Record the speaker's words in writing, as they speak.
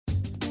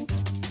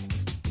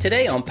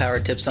Today on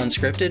Power Tips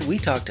Unscripted, we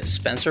talk to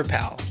Spencer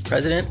Powell,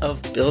 president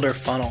of Builder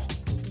Funnel.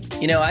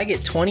 You know, I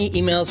get 20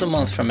 emails a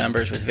month from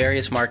members with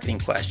various marketing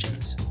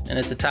questions, and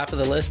at the top of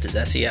the list is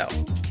SEO,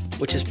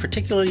 which is a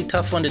particularly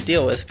tough one to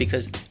deal with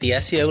because the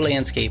SEO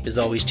landscape is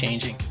always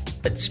changing.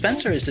 But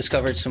Spencer has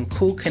discovered some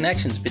cool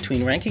connections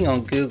between ranking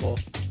on Google,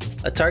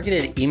 a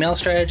targeted email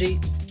strategy,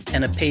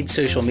 and a paid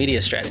social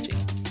media strategy.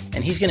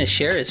 And he's going to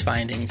share his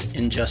findings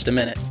in just a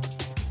minute.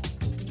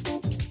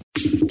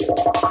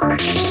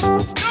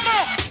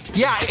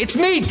 Yeah, it's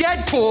me,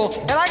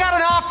 Deadpool, and I got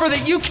an offer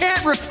that you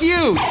can't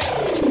refuse.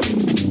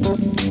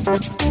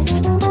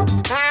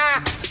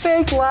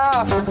 Fake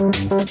laugh.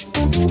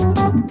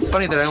 It's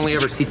funny that I only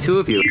ever see two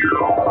of you.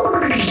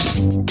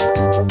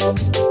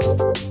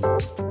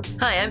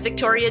 Hi, I'm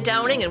Victoria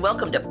Downing, and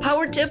welcome to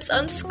Power Tips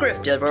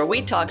Unscripted, where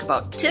we talk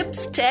about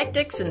tips,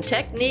 tactics, and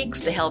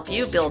techniques to help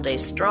you build a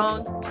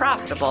strong,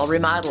 profitable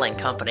remodeling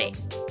company.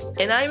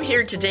 And I'm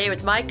here today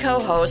with my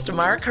co-host,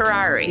 Mark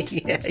Harari.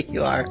 Yeah,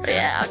 you are.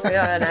 Yeah, good.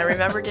 And I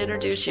remember to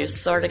introduce you,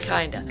 sort of,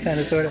 kind of. Kind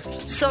of, sort of.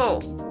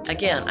 So,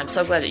 again, I'm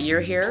so glad that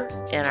you're here,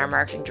 and our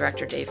marketing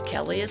director, Dave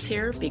Kelly, is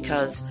here,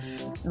 because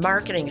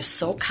marketing is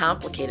so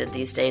complicated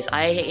these days.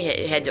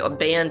 I had to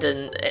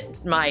abandon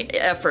my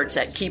efforts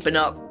at keeping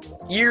up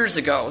years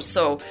ago.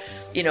 So,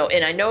 you know,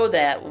 and I know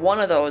that one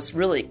of those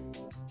really,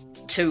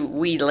 to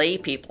we lay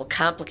people,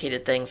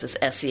 complicated things is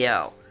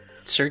SEO.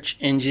 Search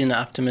engine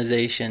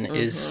optimization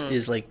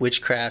is like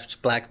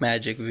witchcraft, black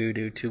magic,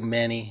 voodoo to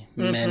many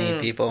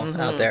people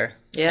out there.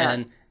 Yeah.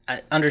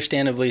 And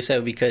understandably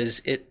so,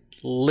 because it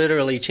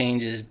literally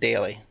changes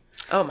daily.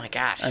 Oh my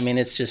gosh. I mean,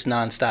 it's just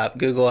nonstop.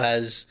 Google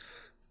has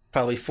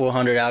probably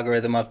 400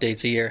 algorithm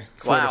updates a year,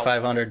 400 to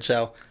 500.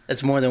 So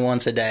that's more than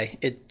once a day.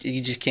 You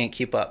just can't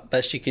keep up.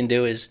 Best you can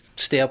do is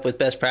stay up with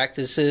best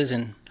practices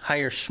and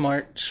hire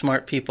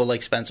smart people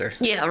like Spencer.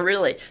 Yeah,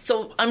 really.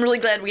 So I'm really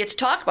glad we get to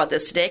talk about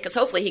this today, because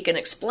hopefully he can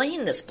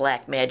explain this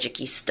black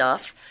magic-y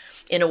stuff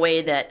in a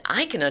way that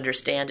I can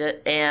understand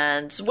it,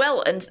 and as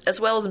well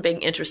as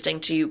being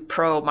interesting to you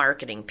pro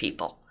marketing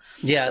people.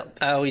 Yeah,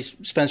 so.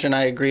 Spencer and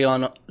I agree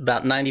on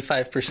about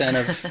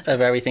 95%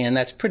 of everything, and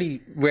that's pretty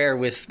rare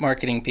with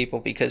marketing people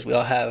because we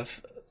all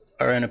have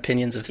our own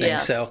opinions of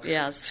things.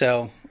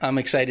 So I'm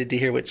excited to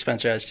hear what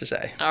Spencer has to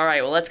say. All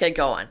right, well, let's get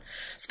going.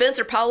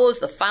 Spencer Powell is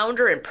the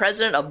founder and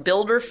president of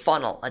Builder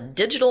Funnel, a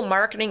digital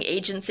marketing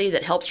agency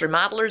that helps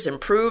remodelers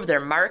improve their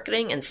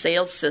marketing and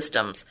sales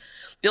systems.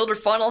 Builder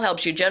Funnel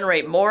helps you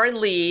generate more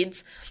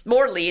leads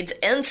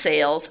and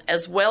sales,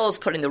 as well as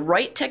putting the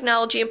right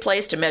technology in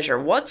place to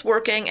measure what's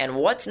working and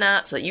what's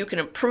not so that you can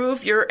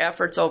improve your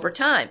efforts over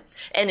time.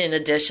 And in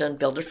addition,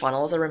 Builder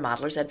Funnel is a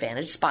Remodeler's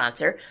Advantage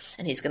sponsor,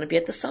 and he's going to be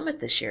at the summit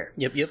this year.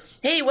 Yep.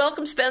 Hey,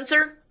 welcome,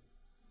 Spencer.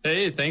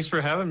 Hey, thanks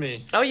for having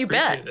me. Oh, you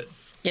bet. It.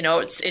 You know,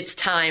 it's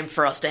time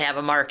for us to have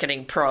a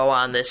marketing pro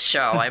on this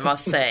show, I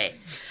must say.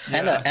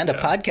 And a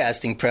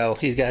podcasting pro.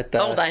 He's got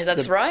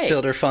the right.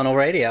 Builder Funnel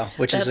Radio,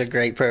 which is a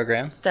great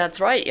program.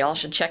 That's right. Y'all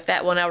should check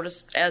that one out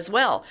as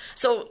well.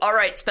 So, all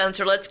right,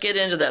 Spencer, let's get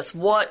into this.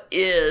 What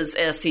is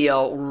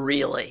SEO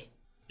really?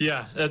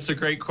 Yeah, that's a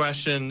great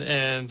question.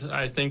 And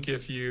I think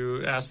if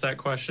you asked that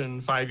question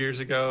 5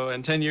 years ago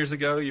and 10 years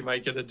ago, you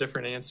might get a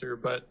different answer.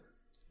 But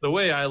the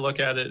way I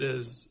look at it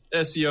is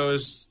SEO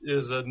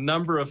is a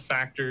number of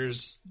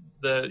factors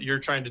that you're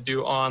trying to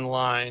do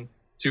online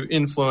to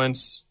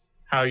influence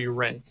how you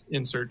rank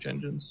in search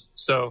engines.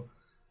 So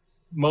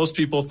most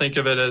people think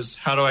of it as,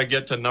 how do I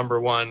get to number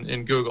one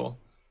in Google?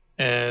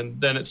 And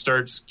then it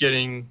starts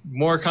getting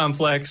more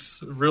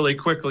complex really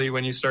quickly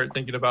when you start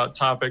thinking about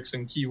topics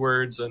and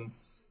keywords and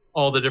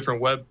all the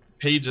different web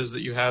pages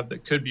that you have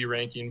that could be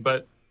ranking.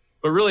 But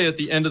really at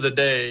the end of the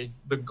day,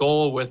 the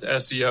goal with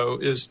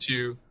SEO is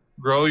to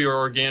grow your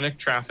organic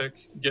traffic,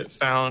 get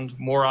found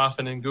more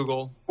often in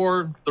Google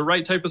for the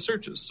right type of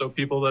searches. So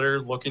people that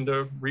are looking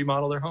to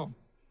remodel their home.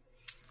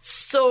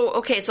 So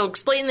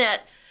explain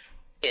that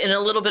in a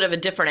little bit of a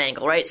different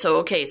angle, right?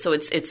 So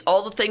it's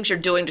all the things you're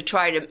doing to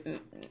try to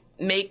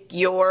make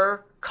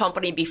your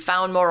company be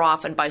found more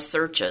often by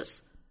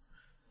searches.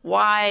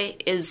 Why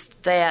is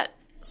that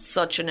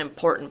such an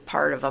important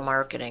part of a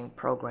marketing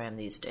program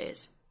these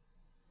days?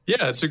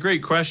 Yeah, it's a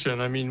great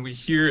question. I mean, we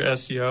hear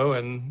SEO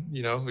and,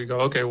 we go,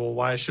 okay, well,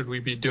 why should we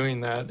be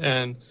doing that?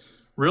 And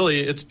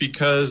really it's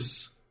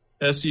because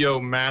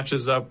SEO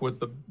matches up with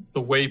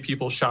the way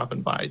people shop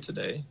and buy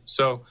today.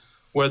 So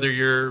whether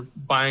you're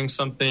buying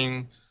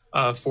something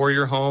for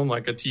your home,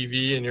 like a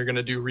TV, and you're going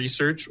to do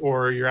research,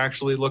 or you're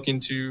actually looking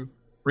to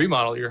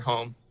remodel your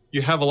home,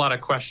 you have a lot of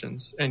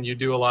questions and you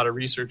do a lot of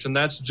research. And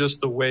that's just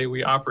the way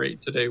we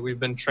operate today. We've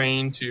been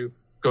trained to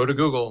go to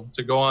Google,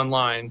 to go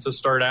online, to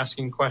start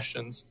asking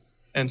questions.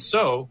 And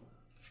so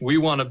we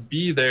want to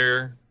be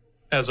there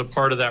as a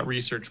part of that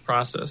research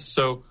process.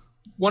 So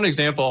one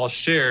example I'll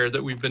share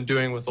that we've been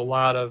doing with a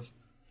lot of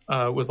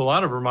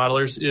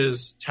remodelers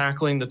is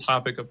tackling the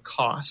topic of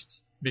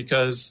cost,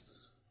 because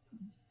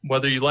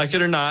whether you like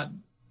it or not,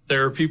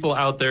 there are people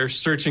out there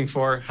searching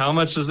for, how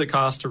much does it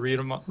cost to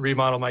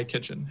remodel my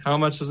kitchen? How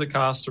much does it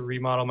cost to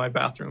remodel my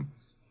bathroom?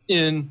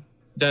 In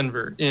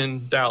Denver,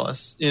 in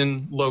Dallas,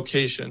 in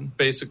location,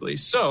 basically.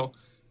 So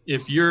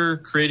if you're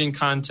creating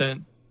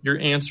content, you're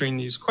answering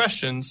these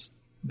questions,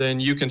 then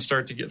you can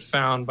start to get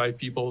found by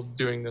people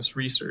doing this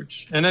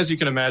research. And as you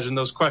can imagine,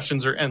 those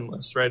questions are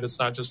endless, right? It's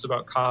not just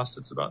about cost,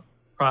 it's about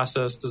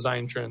process,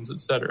 design trends,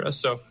 et cetera.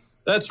 So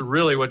that's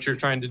really what you're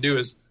trying to do,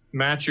 is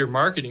match your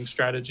marketing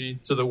strategy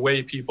to the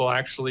way people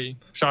actually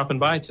shop and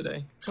buy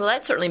today. Well,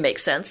 that certainly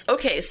makes sense.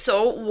 Okay,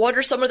 so what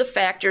are some of the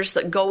factors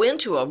that go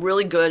into a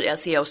really good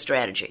SEO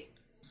strategy?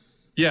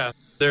 Yeah,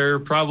 there are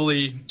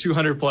probably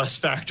 200 plus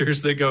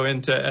factors that go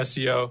into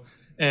SEO.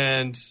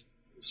 And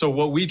so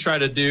what we try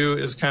to do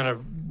is kind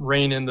of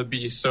rein in the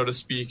beast, so to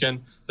speak.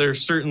 And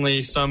there's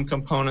certainly some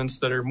components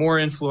that are more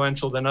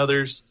influential than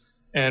others.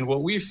 And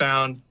what we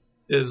found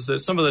is that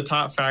some of the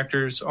top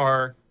factors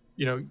are,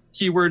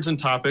 keywords and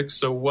topics.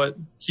 So what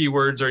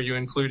keywords are you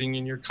including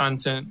in your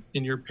content,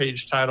 in your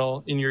page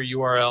title, in your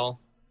URL?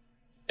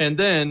 And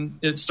then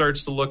it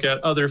starts to look at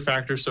other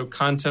factors. So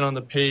content on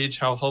the page,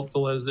 how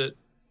helpful is it?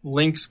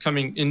 Links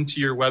coming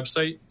into your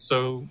website.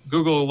 So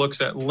Google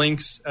looks at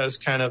links as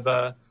kind of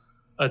a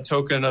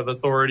token of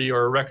authority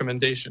or a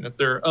recommendation. If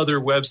there are other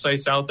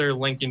websites out there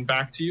linking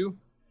back to you,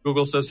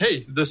 Google says,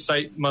 hey, this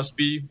site must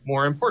be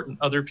more important.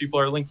 Other people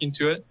are linking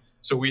to it,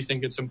 so we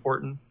think it's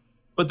important.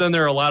 But then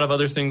there are a lot of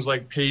other things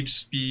like page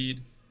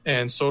speed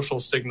and social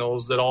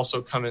signals that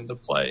also come into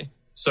play.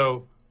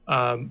 So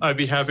I'd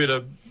be happy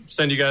to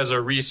send you guys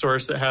a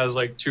resource that has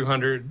like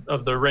 200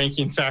 of the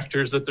ranking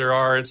factors that there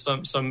are. It's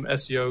some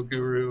SEO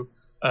guru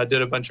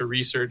did a bunch of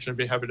research, and I'd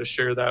be happy to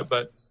share that.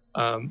 But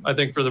I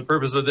think for the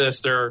purpose of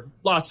this, there are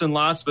lots and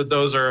lots, but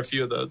those are a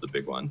few of the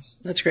big ones.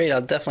 That's great.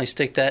 I'll definitely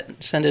stick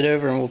that, send it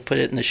over, and we'll put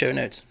it in the show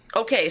notes.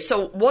 Okay,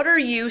 so what are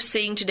you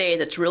seeing today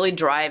that's really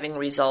driving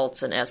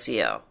results in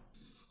SEO?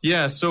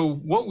 Yeah, so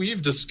what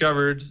we've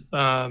discovered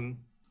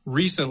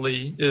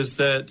recently is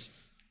that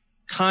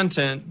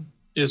content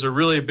is a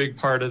really big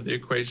part of the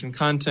equation,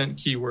 content,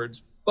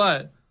 keywords.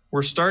 But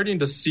we're starting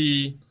to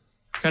see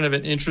kind of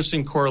an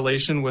interesting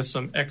correlation with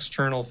some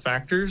external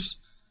factors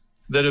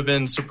that have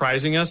been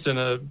surprising us in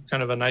a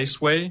kind of a nice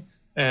way.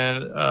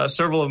 And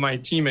several of my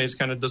teammates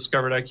kind of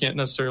discovered, I can't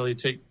necessarily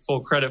take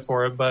full credit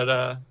for it,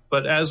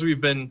 but as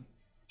we've been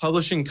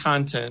publishing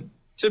content,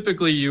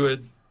 typically you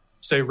would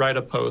say write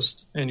a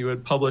post and you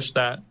would publish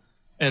that.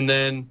 And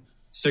then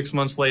 6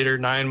 months later,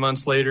 9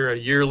 months later, a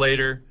year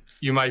later,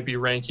 you might be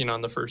ranking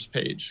on the first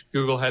page.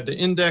 Google had to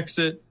index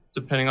it.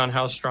 Depending on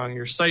how strong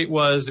your site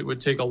was, it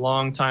would take a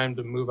long time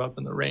to move up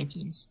in the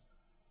rankings.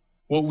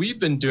 What we've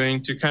been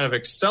doing to kind of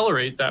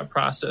accelerate that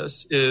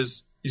process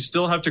is you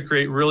still have to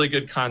create really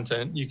good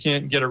content. You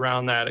can't get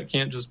around that. It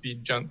can't just be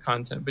junk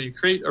content, but you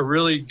create a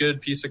really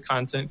good piece of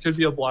content. Could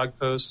be a blog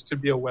post,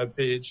 could be a web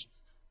page.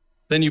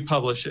 Then you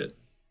publish it.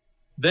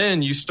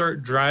 Then you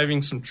start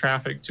driving some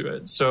traffic to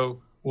it.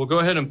 So we'll go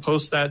ahead and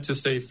post that to,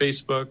 say,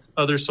 Facebook,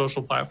 other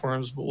social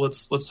platforms, but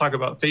let's talk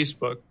about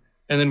Facebook.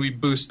 And then we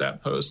boost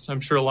that post. I'm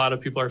sure a lot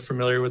of people are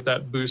familiar with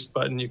that boost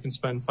button. You can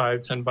spend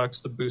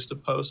 $5-10 to boost a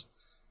post.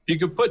 If you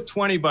could put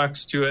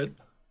 $20 to it,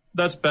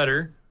 that's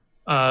better.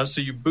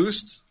 So you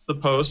boost the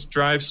post,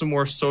 drive some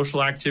more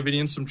social activity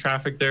and some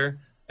traffic there.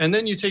 And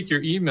then you take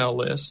your email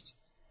list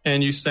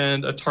and you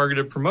send a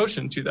targeted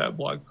promotion to that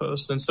blog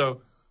post. And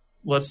so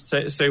let's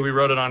say we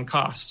wrote it on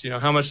cost.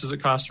 How much does it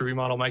cost to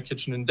remodel my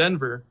kitchen in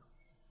Denver?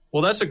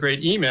 Well, that's a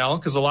great email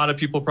because a lot of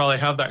people probably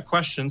have that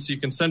question. So you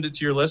can send it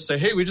to your list, say,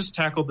 hey, we just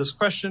tackled this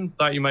question,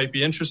 thought you might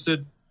be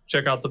interested.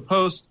 Check out the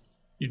post.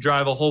 You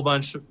drive a whole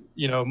bunch,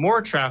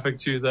 more traffic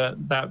to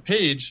that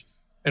page.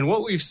 And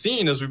what we've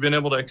seen is we've been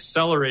able to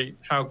accelerate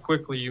how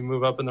quickly you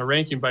move up in the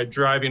ranking by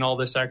driving all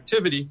this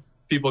activity.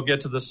 People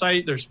get to the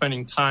site, they're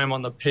spending time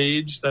on the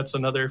page. That's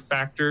another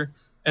factor.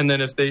 And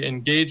then if they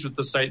engage with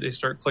the site, they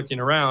start clicking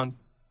around.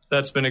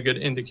 That's been a good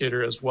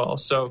indicator as well.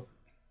 So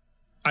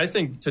I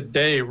think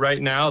today,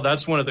 right now,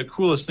 that's one of the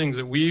coolest things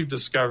that we've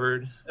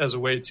discovered as a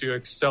way to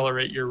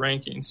accelerate your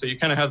ranking. So you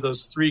kind of have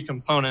those three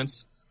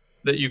components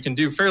that you can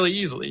do fairly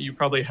easily. You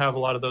probably have a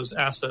lot of those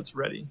assets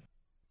ready.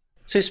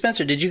 So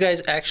Spencer, did you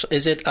guys actually,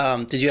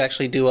 did you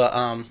actually do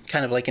a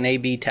kind of like an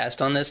A/B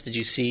test on this? Did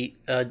you see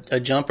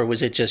a jump, or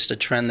was it just a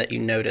trend that you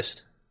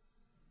noticed?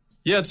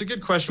 Yeah, it's a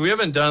good question. We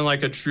haven't done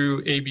like a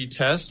true A/B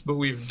test, but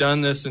we've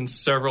done this in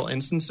several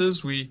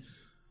instances. We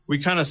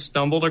kind of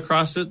stumbled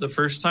across it the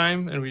first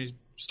time, and we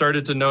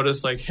started to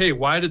notice like, hey,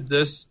 why did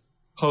this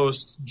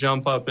post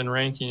jump up in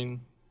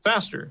ranking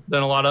faster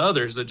than a lot of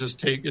others that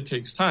just it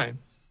takes time?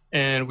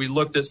 And we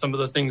looked at some of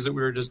the things that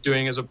we were just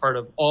doing as a part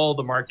of all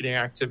the marketing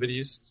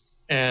activities.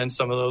 And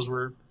some of those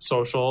were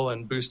social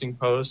and boosting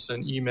posts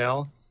and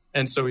email.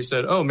 And so we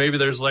said, oh, maybe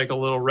there's like a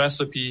little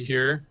recipe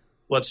here.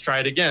 Let's try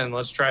it again.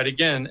 Let's try it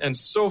again. And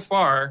so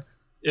far,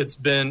 it's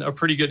been a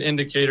pretty good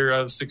indicator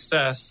of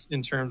success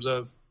in terms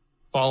of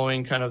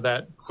following kind of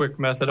that quick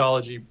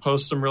methodology.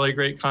 Post some really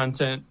great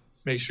content.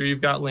 Make sure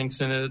you've got links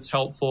in it. It's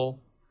helpful.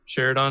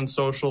 Share it on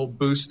social,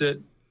 boost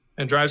it,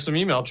 and drive some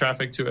email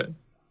traffic to it.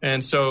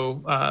 And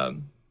so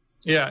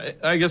Yeah,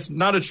 I guess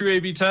not a true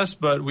A/B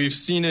test, but we've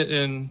seen it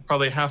in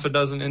probably half a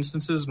dozen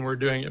instances, and we're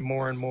doing it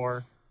more and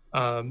more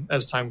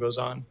as time goes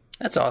on.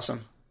 That's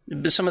awesome.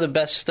 Some of the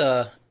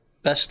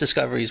best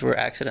discoveries were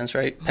accidents,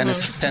 right?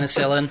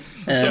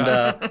 Penicillin and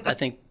I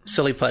think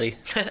silly putty.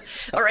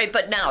 All right,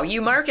 but now,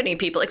 you marketing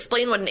people,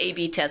 explain what an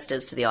A/B test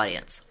is to the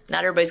audience.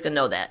 Not everybody's going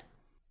to know that.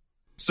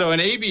 So an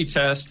A/B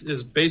test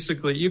is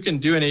basically, you can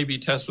do an A/B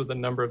test with a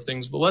number of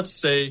things, but let's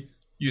say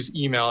use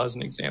email as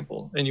an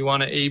example, and you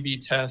want to A/B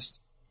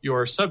test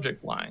your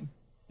subject line,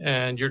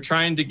 and you're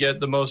trying to get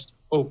the most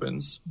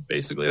opens.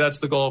 Basically, that's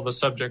the goal of a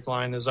subject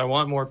line, is I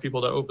want more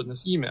people to open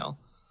this email.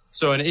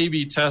 So an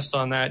A/B test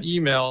on that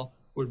email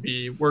would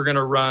be, we're going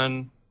to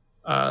run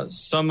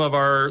some of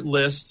our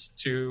list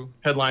to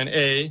headline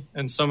A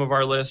and some of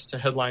our list to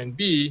headline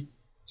B,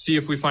 see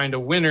if we find a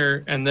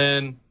winner, and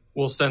then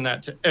we'll send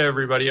that to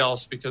everybody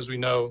else because we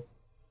know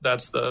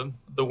that's the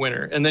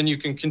winner. And then you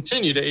can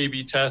continue to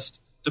A/B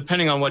test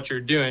depending on what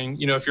you're doing.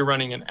 You know, if you're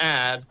running an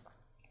ad,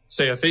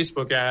 say a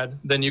Facebook ad,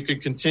 then you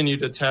could continue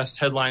to test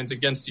headlines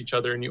against each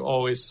other and you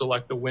always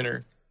select the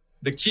winner.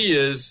 The key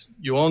is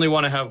you only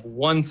want to have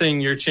one thing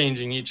you're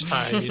changing each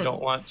time. You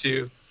don't want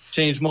to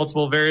change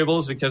multiple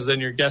variables because then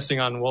you're guessing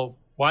on, well,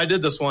 why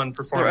did this one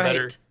perform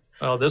better?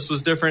 Well, this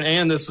was different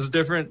and this was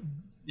different,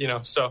 you know.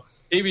 So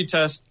A/B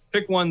test,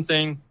 pick one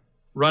thing,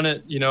 run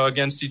it, you know,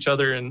 against each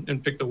other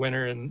and pick the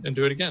winner and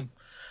do it again.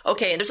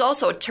 Okay, and there's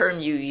also a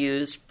term you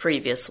used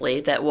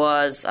previously that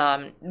was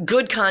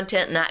good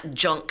content, not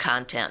junk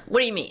content.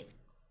 What do you mean?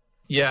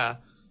 Yeah.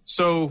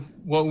 So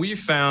what we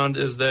found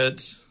is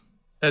that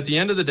at the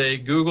end of the day,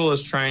 Google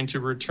is trying to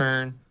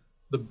return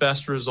the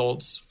best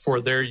results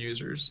for their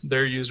users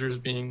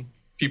being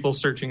people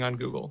searching on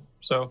Google.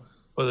 So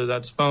whether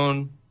that's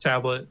phone,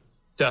 tablet,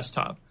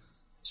 desktop.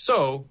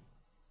 So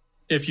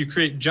if you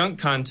create junk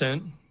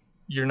content,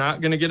 you're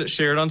not going to get it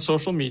shared on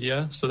social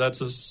media. So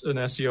that's an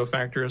SEO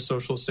factor, a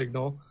social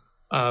signal.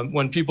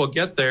 When people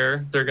get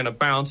there, they're going to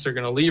bounce. They're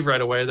going to leave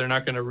right away. They're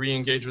not going to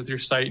re-engage with your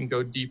site and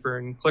go deeper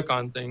and click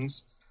on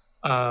things.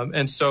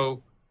 And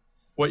so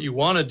what you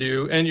want to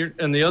do,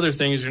 and the other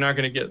thing is you're not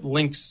going to get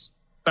links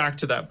back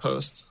to that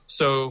post.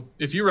 So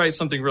if you write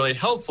something really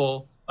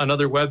helpful,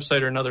 another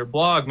website or another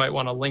blog might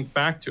want to link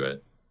back to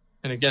it.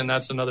 And again,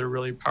 that's another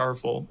really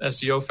powerful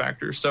SEO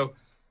factor. So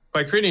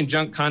by creating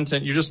junk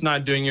content, you're just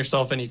not doing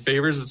yourself any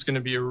favors. It's going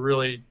to be a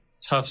really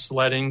tough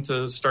sledding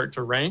to start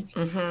to rank.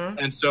 Mm-hmm.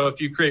 And so if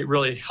you create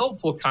really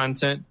helpful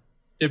content,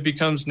 it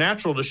becomes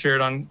natural to share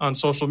it on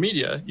social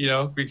media, you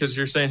know, because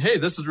you're saying, hey,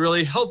 this is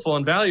really helpful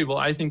and valuable.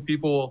 I think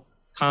people will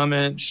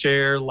comment,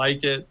 share,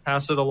 like it,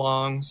 pass it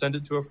along, send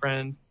it to a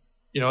friend,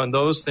 you know, and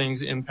those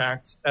things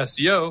impact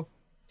SEO.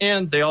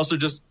 And they also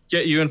just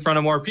get you in front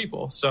of more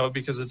people. So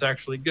because it's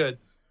actually good.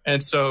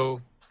 And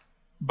so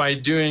by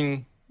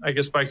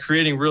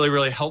creating really,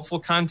 really helpful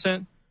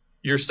content,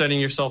 you're setting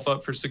yourself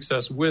up for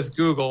success with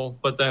Google.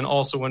 But then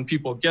also when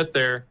people get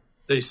there,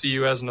 they see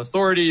you as an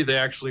authority. They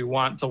actually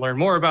want to learn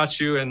more about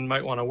you and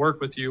might want to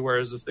work with you.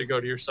 Whereas if they go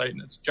to your site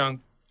and it's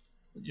junk,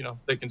 you know,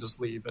 they can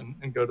just leave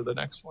and go to the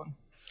next one.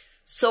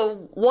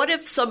 So what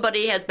if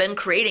somebody has been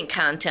creating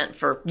content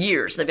for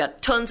years? They've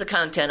got tons of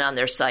content on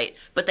their site,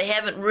 but they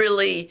haven't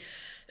really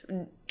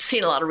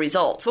seen a lot of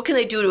results. What can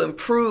they do to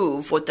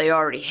improve what they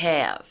already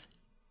have?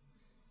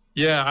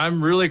 Yeah,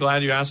 I'm really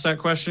glad you asked that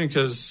question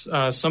because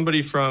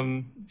somebody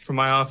from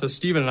my office,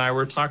 Stephen, and I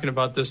were talking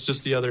about this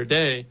just the other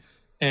day,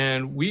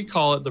 and we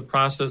call it the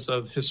process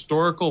of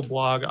historical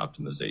blog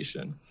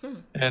optimization.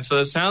 And so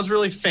it sounds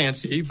really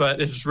fancy,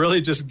 but it's really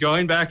just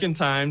going back in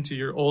time to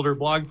your older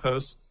blog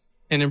posts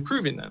and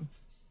improving them.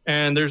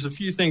 And there's a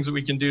few things that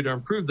we can do to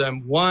improve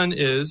them. One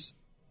is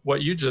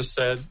what you just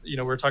said, you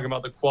know, we're talking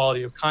about the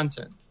quality of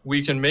content.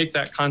 We can make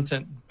that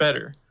content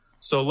better.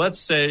 So let's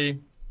say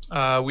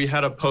we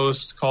had a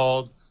post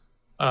called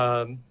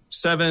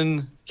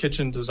 7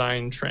 kitchen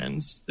design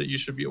trends that you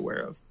should be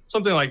aware of,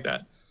 something like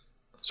that.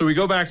 So we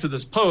go back to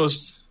this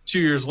post 2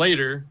 years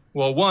later.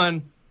 Well,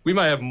 one, we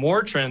might have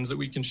more trends that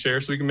we can share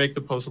so we can make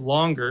the post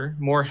longer,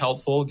 more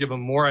helpful, give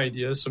them more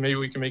ideas. So maybe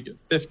we can make it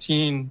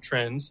 15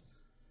 trends,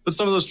 but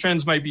some of those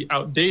trends might be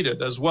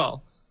outdated as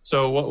well.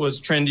 So what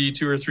was trendy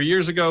 2 or 3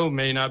 years ago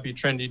may not be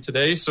trendy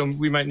today. So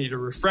we might need to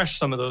refresh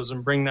some of those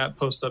and bring that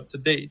post up to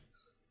date.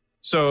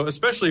 So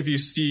especially if you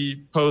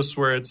see posts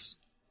where it's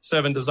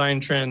 7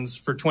 design trends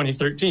for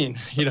 2013,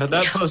 you know,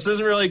 that post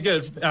isn't really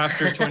good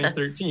after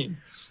 2013.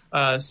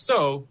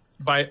 So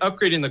by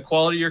upgrading the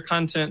quality of your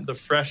content, the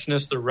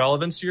freshness, the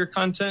relevance of your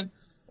content,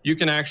 you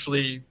can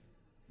actually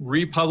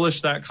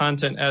republish that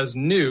content as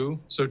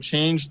new. So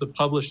change the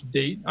published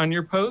date on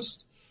your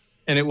post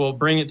and it will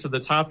bring it to the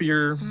top of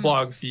your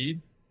blog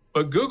feed.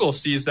 But Google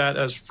sees that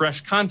as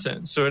fresh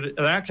content. So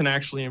that can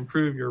actually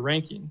improve your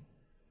ranking.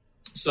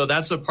 So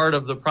that's a part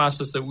of the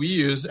process that we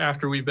use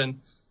after we've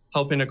been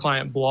helping a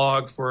client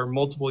blog for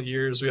multiple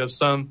years. We have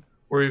some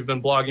where we've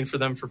been blogging for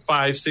them for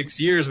 5-6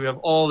 years. We have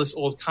all this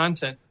old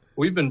content.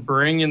 We've been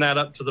bringing that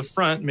up to the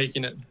front,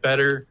 making it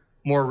better,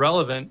 more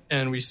relevant,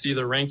 and we see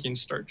the rankings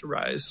start to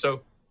rise.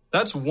 So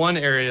that's one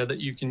area that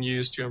you can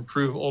use to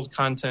improve old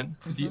content.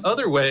 The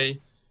other way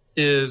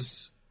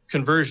is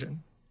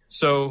conversion.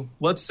 So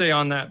let's say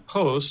on that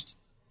post,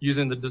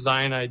 using the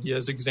design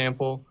ideas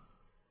example,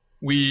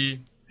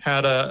 we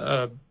had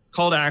a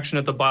call to action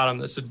at the bottom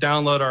that said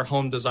download our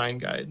home design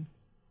guide.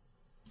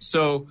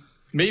 So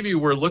maybe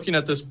we're looking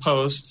at this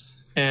post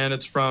and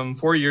it's from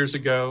 4 years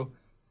ago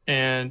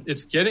and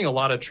it's getting a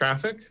lot of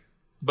traffic,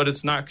 but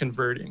it's not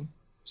converting.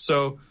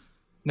 So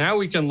now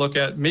we can look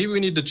at, maybe we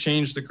need to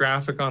change the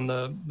graphic on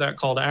that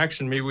call to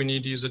action. Maybe we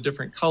need to use a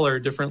different color,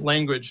 different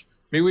language.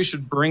 Maybe we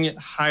should bring it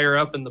higher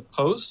up in the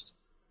post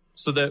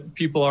so that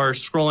people are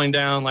scrolling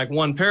down like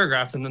one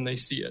paragraph and then they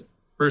see it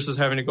versus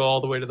having to go all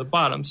the way to the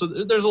bottom. So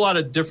there's a lot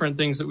of different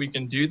things that we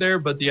can do there.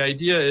 But the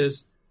idea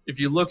is, if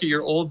you look at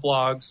your old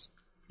blogs,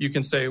 you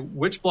can say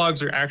which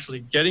blogs are actually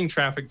getting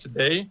traffic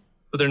today,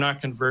 but they're not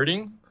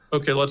converting.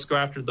 Okay, let's go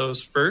after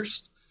those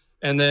first.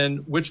 And then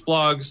which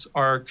blogs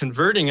are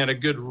converting at a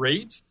good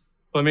rate,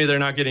 but maybe they're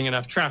not getting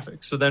enough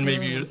traffic. So then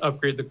maybe you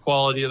upgrade the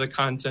quality of the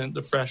content,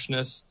 the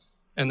freshness,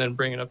 and then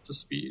bring it up to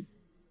speed.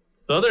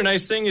 The other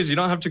nice thing is you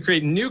don't have to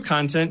create new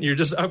content. You're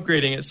just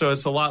upgrading it. So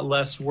it's a lot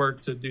less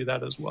work to do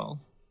that as well.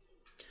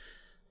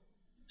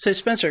 So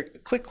Spencer,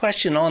 quick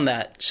question on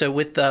that. So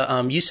with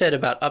the, you said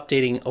about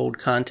updating old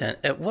content,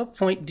 at what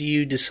point do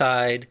you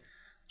decide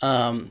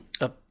a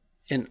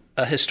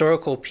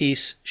historical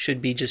piece should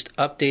be just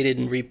updated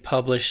and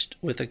republished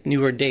with a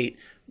newer date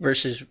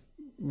versus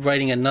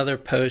writing another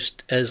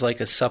post as like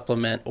a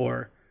supplement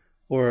or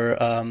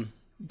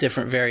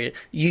different variant?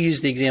 You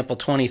use the example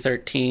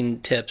 2013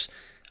 tips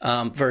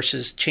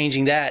versus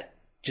changing that,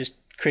 just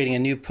creating a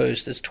new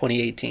post that's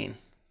 2018.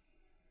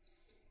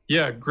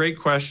 Yeah, great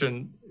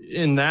question.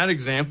 In that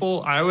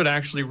example, I would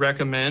actually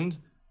recommend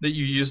that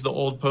you use the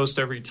old post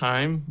every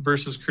time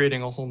versus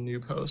creating a whole new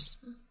post,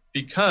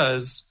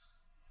 because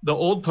the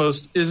old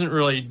post isn't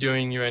really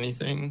doing you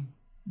anything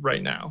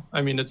right now.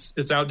 I mean,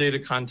 it's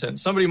outdated content.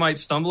 Somebody might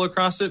stumble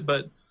across it,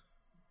 but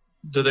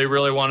do they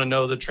really want to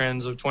know the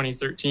trends of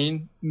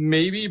 2013?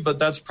 Maybe, but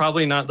that's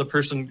probably not the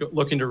person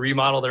looking to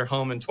remodel their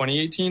home in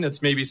 2018.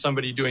 It's maybe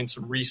somebody doing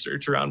some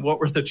research around what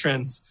were the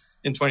trends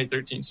in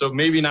 2013. So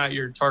maybe not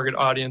your target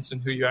audience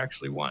and who you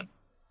actually want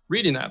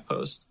reading that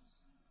post.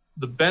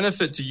 The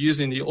benefit to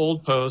using the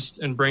old post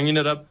and bringing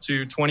it up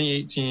to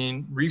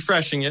 2018,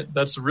 refreshing it,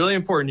 that's really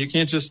important. You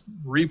can't just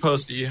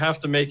repost it. You have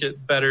to make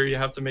it better. You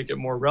have to make it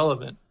more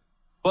relevant.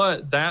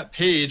 But that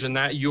page and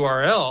that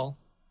URL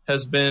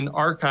has been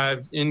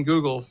archived in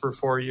Google for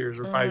 4 years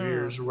or 5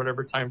 years or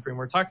whatever time frame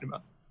we're talking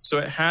about. So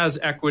it has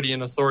equity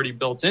and authority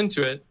built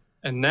into it.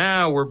 And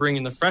now we're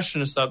bringing the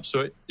freshness up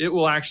so it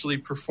will actually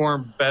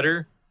perform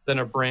better than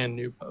a brand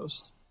new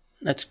post.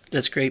 That's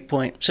a great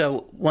point.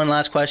 So one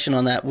last question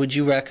on that. Would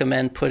you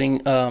recommend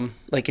putting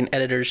like an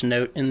editor's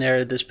note in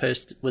there, this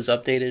post was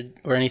updated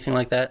or anything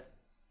like that?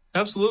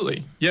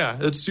 Absolutely. Yeah,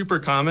 it's super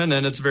common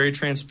and it's very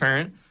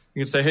transparent. You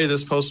can say, hey,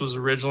 this post was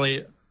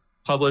originally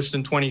published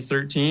in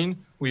 2013.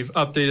 We've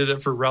updated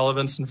it for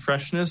relevance and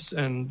freshness,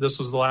 and this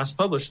was the last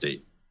published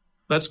date.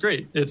 That's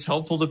great. It's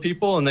helpful to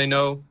people and they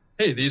know,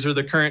 hey, these are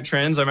the current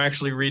trends. I'm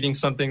actually reading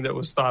something that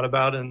was thought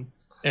about and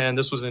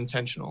this was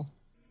intentional.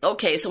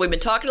 Okay, so we've been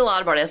talking a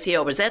lot about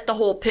SEO, but is that the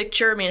whole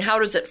picture? I mean, how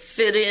does it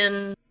fit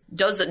in?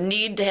 Does it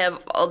need to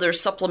have other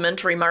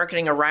supplementary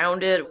marketing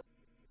around it?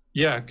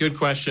 Yeah, good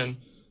question.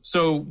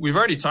 So we've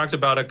already talked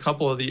about a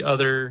couple of the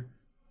other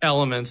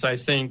elements, I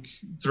think,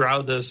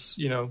 throughout this,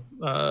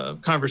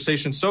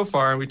 conversation so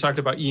far. And we talked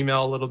about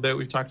email a little bit.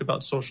 We've talked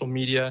about social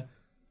media.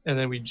 And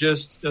then we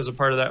just, as a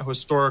part of that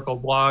historical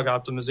blog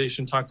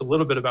optimization, talked a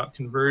little bit about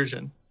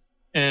conversion.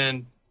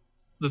 And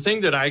the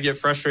thing that I get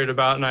frustrated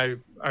about,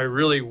 and I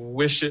really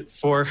wish it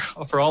for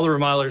all the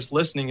remodelers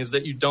listening, is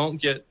that you don't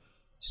get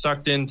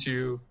sucked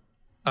into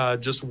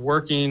just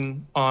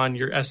working on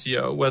your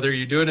SEO, whether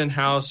you do it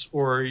in-house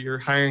or you're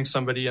hiring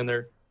somebody and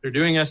they're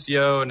doing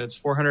SEO and it's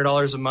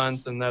 $400 a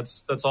month and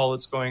that's all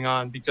that's going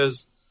on,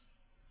 because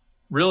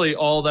really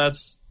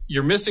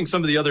you're missing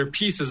some of the other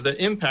pieces that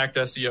impact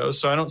SEO.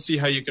 So I don't see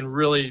how you can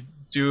really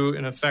do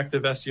an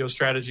effective SEO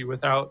strategy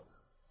without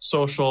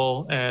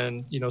social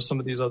and some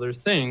of these other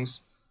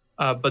things.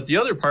 But the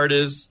other part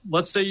is,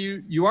 let's say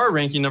you are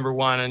ranking number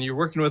one and you're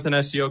working with an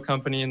SEO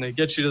company and they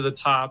get you to the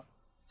top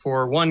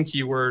for 1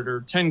 keyword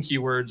or 10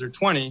 keywords or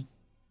 20.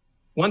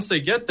 Once they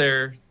get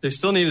there, they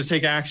still need to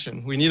take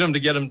action. We need them to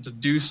get them to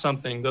do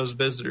something, those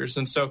visitors.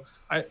 And so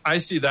I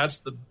see that's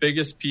the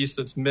biggest piece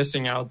that's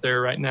missing out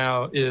there right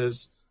now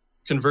is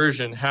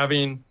conversion.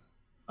 Having,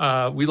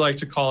 we like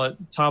to call it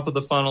top of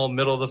the funnel,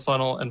 middle of the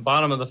funnel, and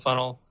bottom of the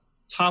funnel.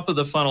 Top of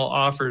the funnel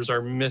offers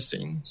are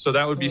missing. So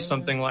that would be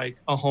something like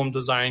a home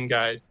design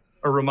guide,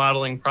 a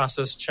remodeling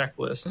process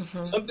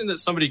checklist, something that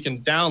somebody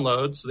can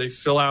download. So they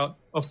fill out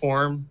a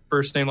form,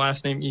 first name,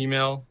 last name,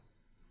 email,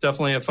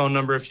 definitely a phone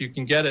number if you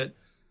can get it,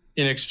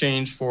 in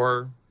exchange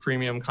for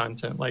premium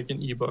content like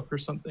an ebook or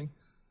something.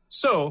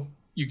 So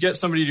you get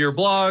somebody to your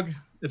blog,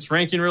 it's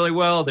ranking really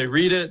well, they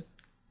read it,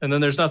 and then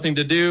there's nothing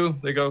to do.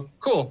 They go,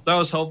 cool, that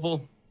was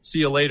helpful, see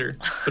you later.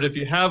 But if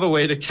you have a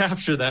way to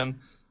capture them,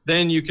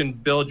 Then you can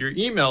build your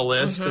email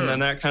list, and then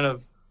that kind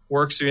of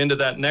works you into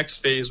that next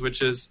phase,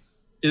 which is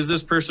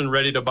this person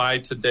ready to buy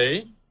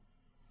today?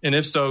 And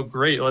if so,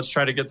 great. Let's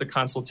try to get the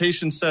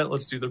consultation set.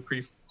 Let's do the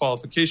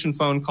pre-qualification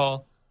phone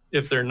call.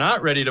 If they're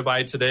not ready to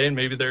buy today, and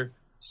maybe they're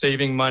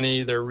saving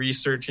money, they're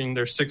researching,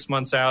 they're 6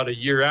 months out, a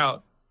year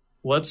out,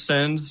 let's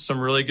send some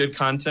really good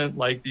content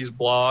like these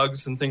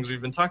blogs and things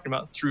we've been talking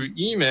about through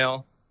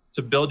email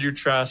to build your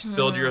trust,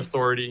 build your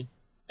authority,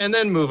 and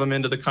then move them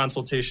into the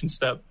consultation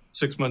step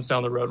 6 months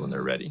down the road when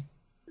they're ready.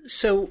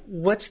 So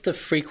what's the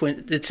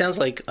frequent, it sounds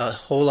like a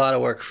whole lot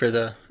of work for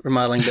the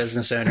remodeling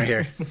business owner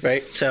here,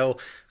 right? So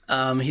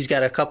he's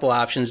got a couple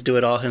options: do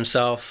it all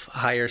himself,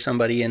 hire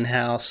somebody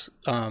in-house,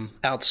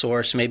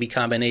 outsource, maybe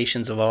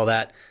combinations of all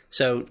that.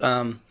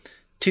 So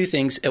two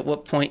things: at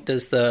what point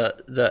does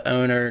the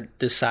owner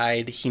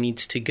decide he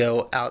needs to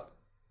go out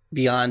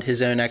beyond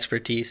his own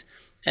expertise?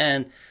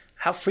 And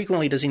how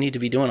frequently does he need to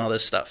be doing all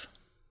this stuff?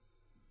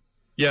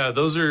 Yeah,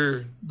 those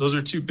are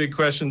two big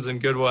questions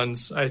and good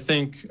ones. I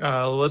think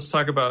let's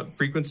talk about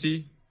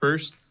frequency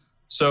first.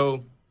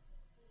 So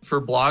for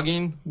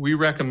blogging, we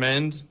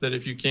recommend that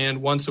if you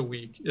can, once a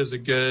week is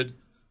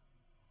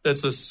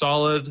that's a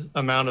solid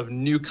amount of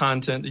new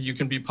content that you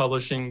can be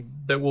publishing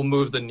that will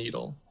move the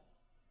needle.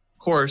 Of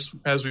course,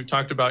 as we've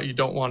talked about, you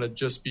don't want to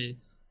just be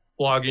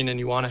blogging and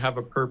you want to have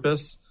a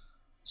purpose.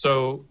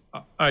 So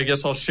I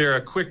guess I'll share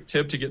a quick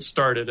tip to get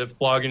started. If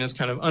blogging is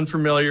kind of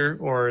unfamiliar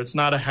or it's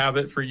not a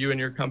habit for you and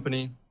your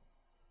company,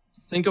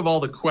 think of all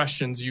the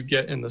questions you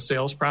get in the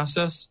sales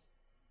process,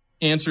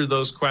 answer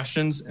those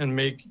questions, and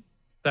make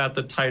that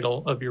the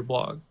title of your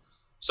blog.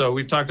 So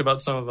we've talked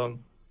about some of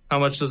them. How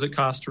much does it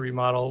cost to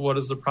remodel? What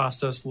does the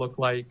process look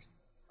like?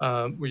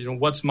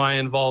 What's my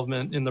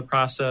involvement in the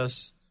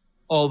process?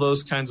 All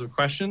those kinds of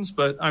questions.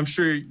 But I'm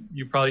sure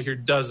you probably hear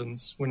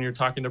dozens when you're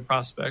talking to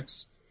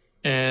prospects.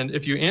 And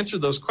if you answer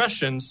those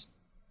questions,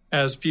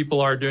 as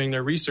people are doing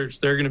their research,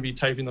 they're going to be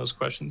typing those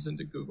questions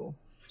into Google.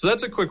 So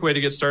that's a quick way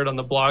to get started on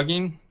the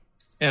blogging.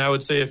 And I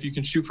would say if you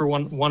can shoot for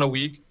one a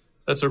week,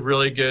 that's a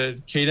really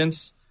good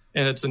cadence.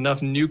 And it's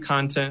enough new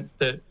content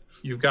that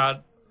you've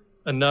got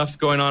enough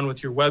going on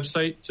with your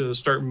website to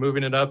start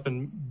moving it up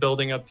and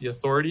building up the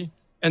authority.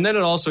 And then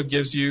it also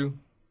gives you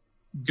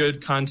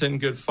good content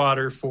and good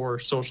fodder for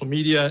social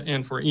media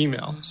and for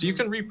email. So you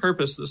can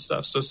repurpose this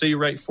stuff. So say you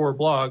write 4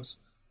 blogs.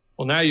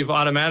 Well, now you've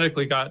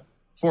automatically got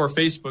 4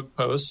 Facebook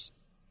posts.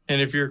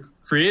 And if you're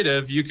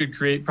creative, you could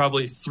create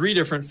probably 3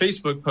 different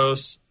Facebook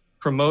posts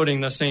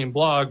promoting the same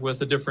blog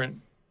with a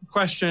different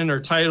question or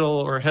title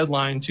or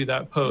headline to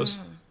that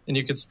post. And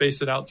you could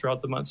space it out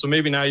throughout the month. So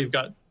maybe now you've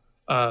got,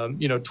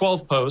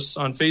 12 posts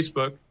on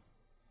Facebook.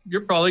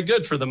 You're probably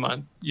good for the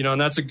month,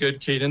 and that's a good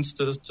cadence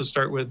to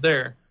start with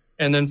there.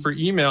 And then for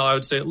email, I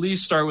would say at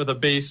least start with a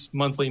base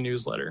monthly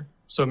newsletter.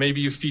 So maybe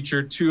you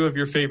feature 2 of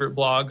your favorite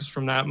blogs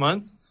from that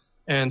month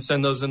and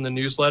send those in the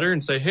newsletter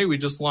and say, hey, we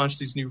just launched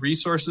these new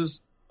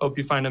resources. Hope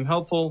you find them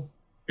helpful.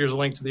 Here's a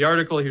link to the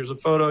article. Here's a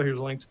photo. Here's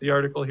a link to the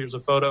article. Here's a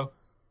photo.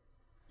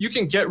 You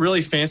can get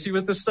really fancy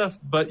with this stuff,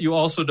 but you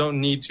also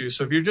don't need to.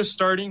 So if you're just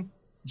starting,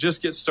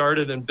 just get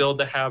started and build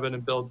the habit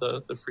and build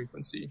the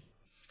frequency.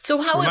 So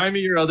Remind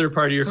me your other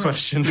part of your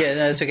question. Yeah, no,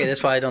 that's okay.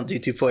 That's why I don't do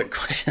 2-point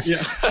questions.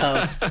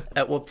 Yeah.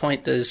 At what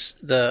point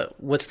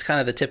what's kind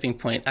of the tipping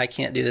point? I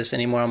can't do this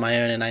anymore on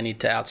my own and I need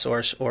to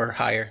outsource or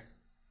hire.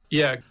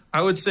 Yeah,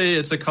 I would say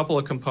it's a couple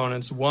of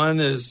components. One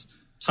is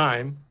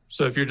time.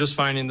 So if you're just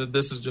finding that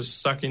this is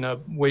just sucking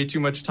up way too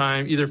much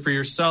time, either for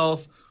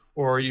yourself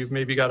or you've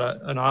maybe got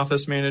an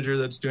office manager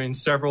that's doing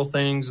several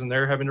things and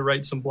they're having to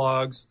write some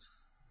blogs,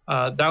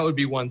 that would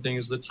be one thing,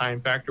 is the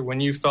time factor. When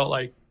you felt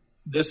like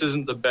this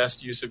isn't the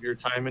best use of your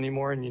time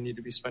anymore and you need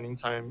to be spending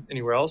time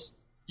anywhere else,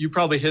 you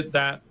probably hit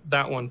that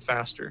one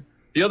faster.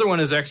 The other one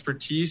is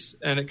expertise,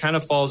 and it kind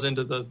of falls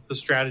into the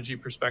strategy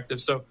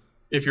perspective. So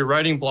if you're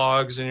writing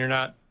blogs and you're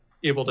not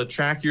able to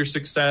track your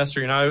success,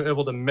 or you're not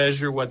able to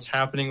measure what's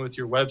happening with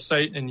your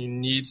website and you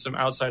need some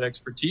outside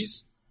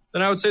expertise,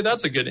 then I would say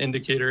that's a good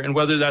indicator. And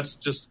whether that's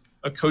just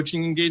a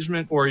coaching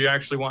engagement or you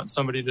actually want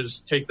somebody to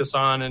just take this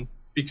on and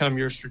become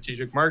your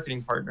strategic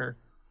marketing partner,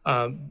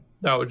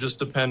 that would just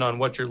depend on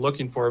what you're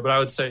looking for. But I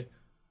would say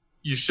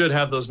you should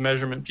have those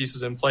measurement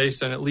pieces in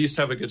place and at least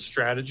have a good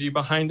strategy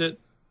behind it.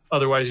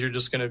 Otherwise, you're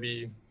just going to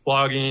be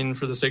blogging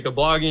for the sake of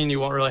blogging. You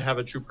won't really have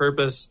a true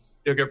purpose.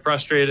 You'll get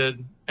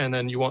frustrated, and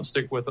then you won't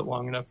stick with it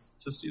long enough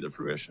to see the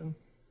fruition.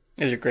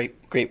 Those are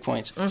great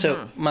points. Mm-hmm.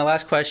 So my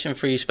last question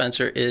for you,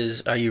 Spencer,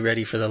 is, are you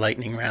ready for the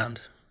lightning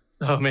round?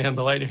 Oh, man,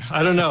 the lightning.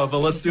 I don't know, but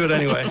let's do it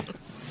anyway.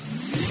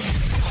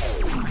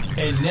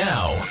 And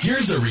now,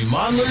 here's the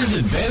Remodeler's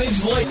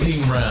Advantage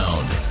Lightning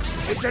Round.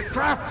 It's a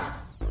trap!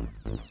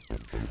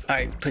 All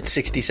right, put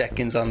 60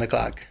 seconds on the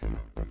clock.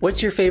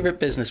 What's your favorite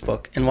business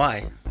book and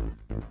why?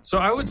 So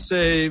I would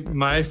say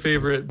my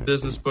favorite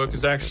business book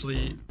is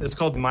it's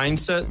called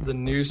Mindset, The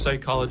New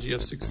Psychology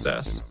of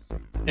Success.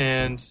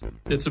 And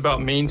it's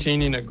about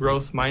maintaining a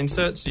growth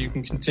mindset so you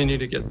can continue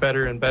to get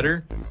better and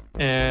better.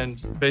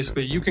 And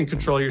basically, you can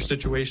control your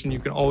situation. You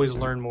can always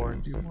learn more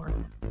and do more.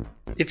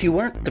 If you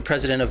weren't the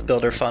president of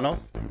Builder Funnel,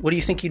 what do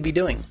you think you'd be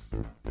doing?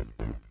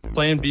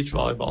 Playing beach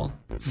volleyball.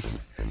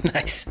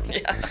 Nice.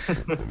 Yeah.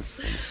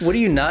 What are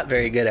you not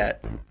very good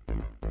at?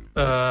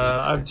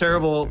 I'm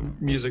terrible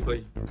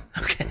musically.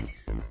 Okay.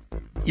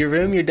 Your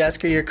room, your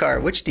desk, or your car,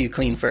 which do you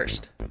clean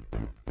first?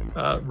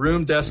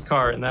 Room, desk,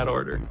 car, in that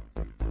order.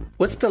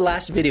 What's the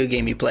last video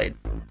game you played?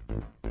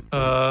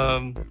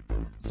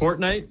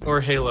 Fortnite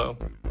or Halo?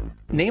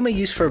 Name a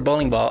use for a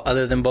bowling ball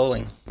other than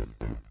bowling.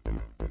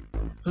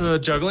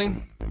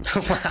 Juggling.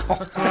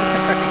 Wow.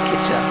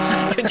 Good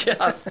job. Good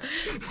job.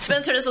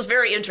 Spencer, this was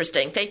very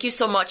interesting. Thank you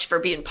so much for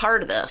being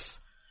part of this.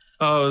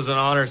 Oh, it was an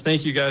honor.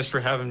 Thank you guys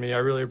for having me. I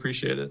really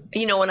appreciate it.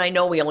 You know, and I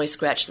know we only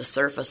scratched the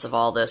surface of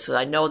all this.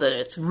 I know that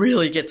it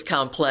really gets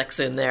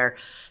complex in there.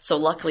 So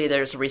luckily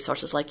there's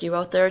resources like you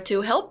out there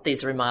to help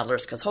these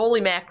remodelers, because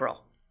holy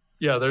mackerel.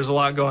 Yeah, there's a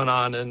lot going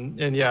on.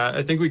 And yeah,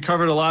 I think we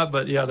covered a lot,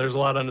 but yeah, there's a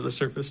lot under the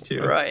surface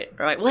too. Right.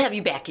 We'll have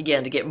you back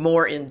again to get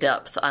more in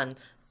depth on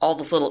all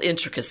those little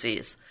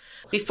intricacies.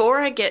 Before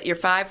I get your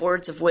 5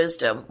 words of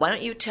wisdom, why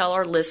don't you tell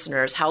our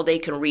listeners how they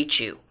can reach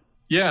you?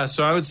 Yeah,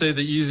 so I would say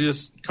the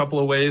easiest couple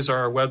of ways are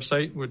our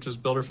website, which is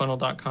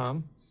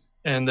builderfunnel.com,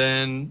 and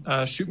then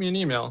shoot me an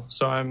email.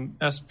 So I'm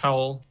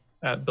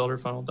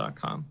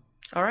spowell@builderfunnel.com.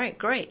 All right,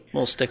 great.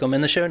 We'll stick them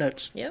in the show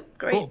notes. Yep,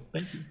 great. Cool,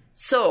 thank you.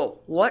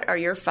 So what are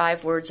your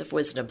 5 words of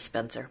wisdom,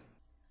 Spencer?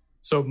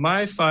 So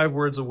my 5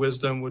 words of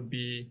wisdom would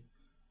be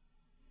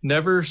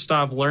never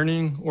stop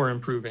learning or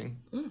improving.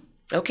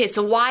 Okay,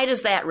 so why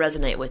does that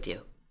resonate with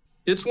you?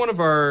 It's one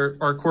of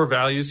our core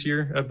values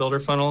here at Builder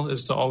Funnel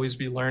is to always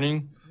be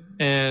learning.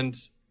 And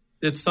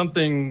it's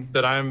something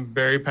that I'm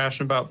very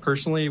passionate about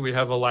personally. We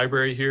have a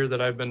library here that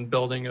I've been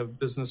building of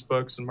business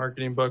books and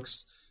marketing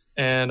books.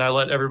 And I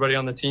let everybody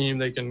on the team,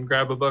 they can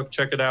grab a book,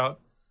 check it out.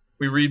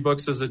 We read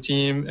books as a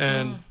team.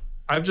 And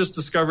I've just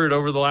discovered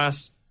over the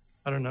last,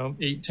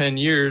 8-10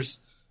 years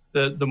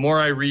that the more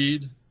I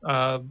read,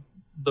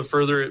 the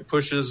further it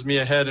pushes me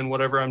ahead in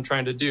whatever I'm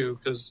trying to do,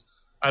 because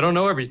I don't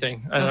know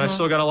everything and I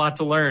still got a lot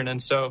to learn.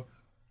 And so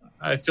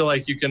I feel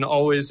like you can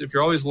always, if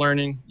you're always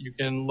learning, you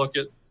can look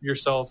at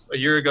yourself a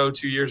year ago,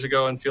 2 years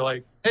ago, and feel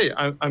like, hey,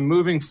 I'm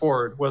moving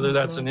forward, whether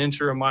that's an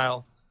inch or a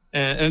mile.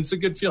 And it's a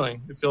good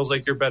feeling. It feels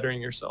like you're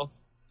bettering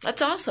yourself.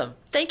 That's awesome.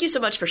 Thank you so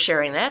much for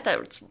sharing that.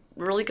 That's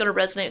really going to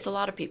resonate with a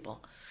lot of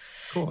people.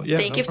 Cool. Yeah,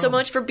 Thank you so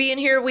much for being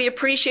here. We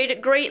appreciate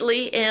it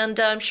greatly. And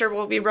I'm sure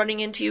we'll be running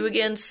into you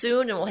again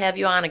soon, and we'll have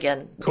you on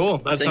again. Cool.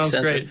 That sounds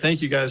great.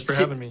 Thank you guys for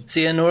having me.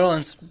 See you in New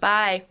Orleans.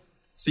 Bye.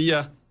 See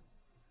ya.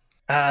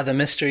 The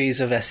mysteries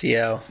of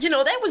SEO. You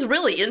know, that was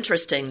really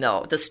interesting,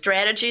 though. The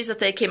strategies that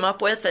they came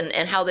up with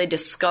and how they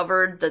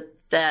discovered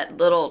that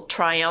little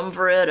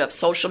triumvirate of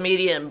social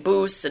media and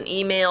boosts and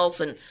emails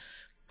and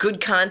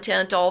good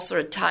content all sort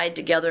of tied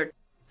together.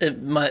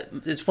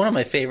 It's one of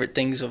my favorite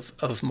things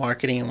of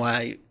marketing, and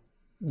why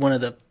one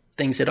of the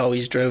things that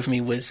always drove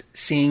me was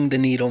seeing the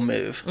needle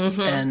move.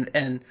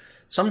 And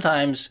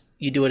sometimes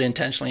you do it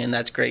intentionally, and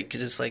that's great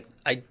because it's like,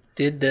 I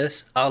did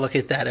this, I'll look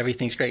at that,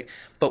 everything's great.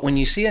 But when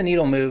you see a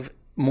needle move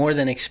more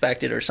than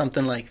expected or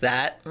something like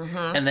that,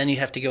 and then you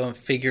have to go and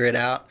figure it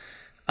out,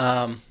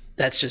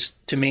 that's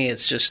just, to me,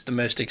 it's just the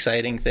most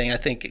exciting thing. I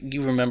think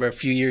you remember a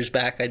few years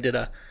back I did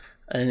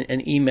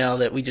an email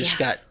that we just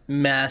got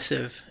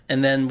massive,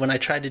 and then when I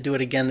tried to do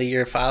it again the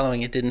year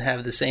following, it didn't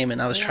have the same,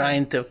 and I was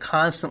trying to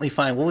constantly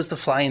find what was the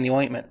fly in the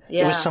ointment.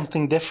 It was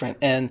something different,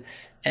 and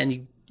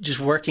you just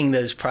working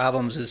those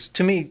problems is,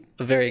 to me,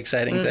 a very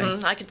exciting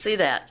thing. I could see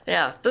that.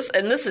 Yeah.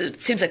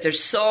 It seems like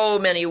there's so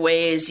many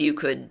ways you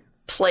could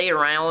play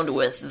around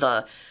with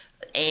the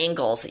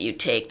angles that you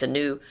take, the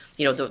new,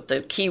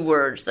 the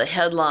keywords, the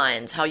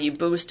headlines, how you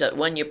boost it,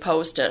 when you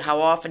post it, how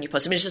often you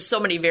post it. I mean, there's just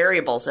so many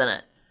variables in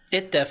it.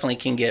 It definitely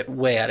can get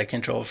way out of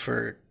control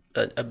for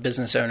a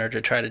business owner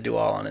to try to do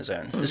all on his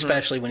own,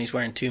 especially when he's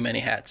wearing too many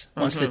hats.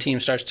 Once the team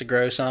starts to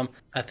grow some,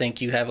 I think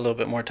you have a little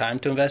bit more time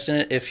to invest in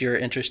it if you're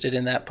interested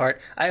in that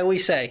part. I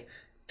always say,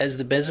 as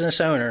the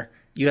business owner,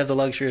 you have the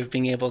luxury of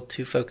being able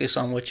to focus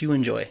on what you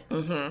enjoy.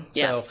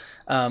 Yes.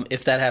 So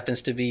if that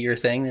happens to be your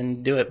thing,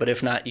 then do it. But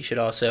if not, you should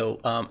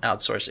also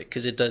outsource it,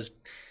 because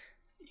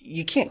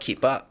you can't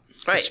keep up,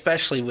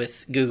 especially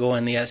with Google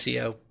and the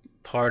SEO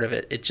part of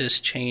it. It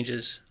just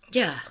changes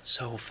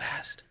so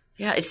fast.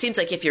 Yeah, it seems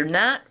like if you're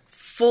not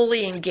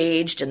fully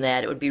engaged in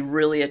that, it would be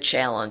really a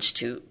challenge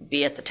to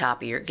be at the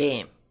top of your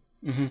game.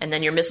 And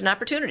then you're missing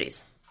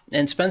opportunities.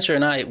 And Spencer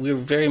and I, we're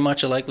very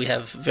much alike. We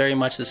have very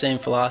much the same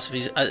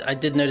philosophies. I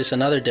did notice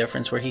another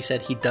difference where he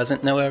said he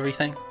doesn't know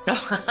everything.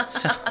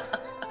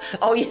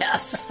 Oh,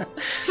 yes.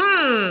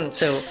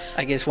 So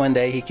I guess one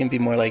day he can be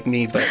more like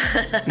me, but...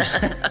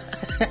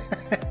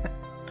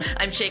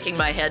 I'm I'm shaking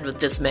my head with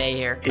dismay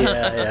here.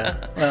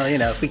 Yeah.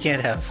 Well, if we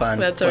can't have fun,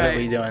 That's what right. are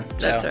we doing?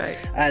 That's right.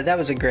 That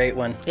was a great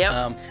one.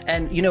 Yep.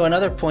 And,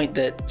 another point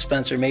that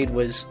Spencer made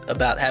was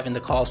about having the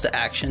calls to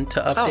action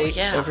to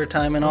update over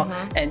time and all.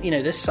 Mm-hmm. And,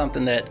 this is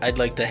something that I'd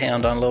like to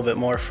hound on a little bit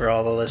more for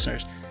all the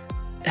listeners.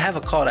 Have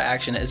a call to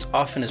action as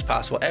often as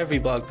possible. Every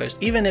blog post,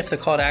 even if the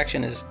call to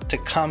action is to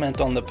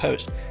comment on the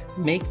post,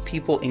 make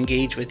people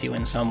engage with you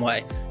in some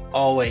way.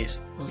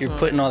 Always. You're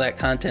putting all that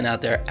content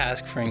out there.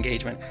 Ask for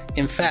engagement.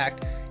 In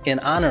fact, in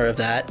honor of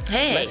that,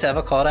 let's have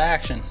a call to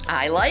action.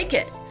 I like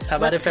it. How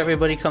about if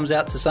everybody comes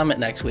out to Summit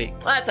next week?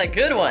 Well, that's a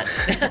good one.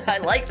 I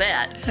like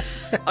that.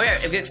 Okay,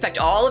 if you expect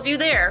all of you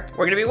there,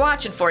 we're going to be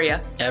watching for you.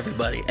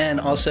 Everybody. And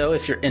also,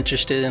 if you're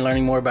interested in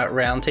learning more about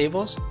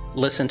roundtables,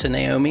 listen to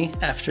Naomi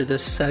after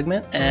this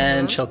segment,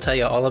 and she'll tell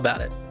you all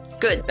about it.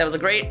 Good. That was a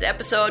great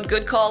episode.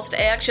 Good calls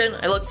to action.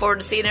 I look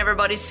forward to seeing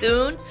everybody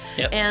soon.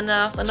 Yep. And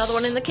another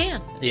one in the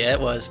can. Yeah, it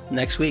was.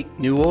 Next week,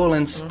 New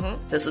Orleans.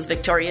 This is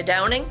Victoria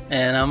Downing.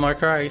 And I'm Mark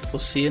Hari. We'll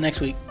see you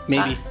next week.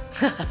 Maybe.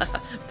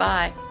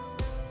 Bye.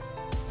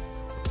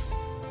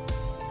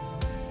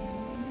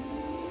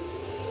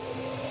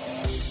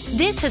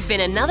 This has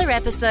been another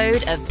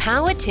episode of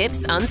Power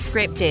Tips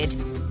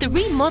Unscripted, the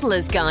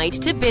Remodeler's Guide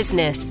to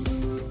Business.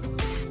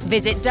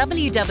 Visit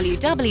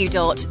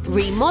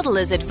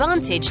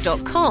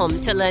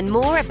www.remodelersadvantage.com to learn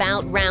more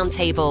about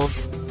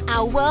Roundtables,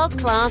 our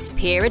world-class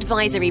peer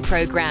advisory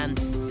program.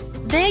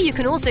 There you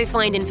can also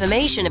find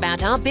information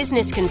about our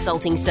business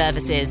consulting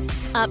services,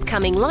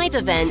 upcoming live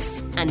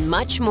events, and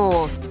much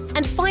more.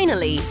 And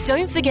finally,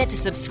 don't forget to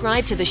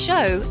subscribe to the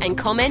show and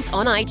comment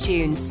on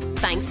iTunes.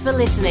 Thanks for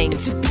listening.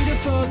 It's a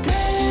beautiful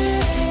day.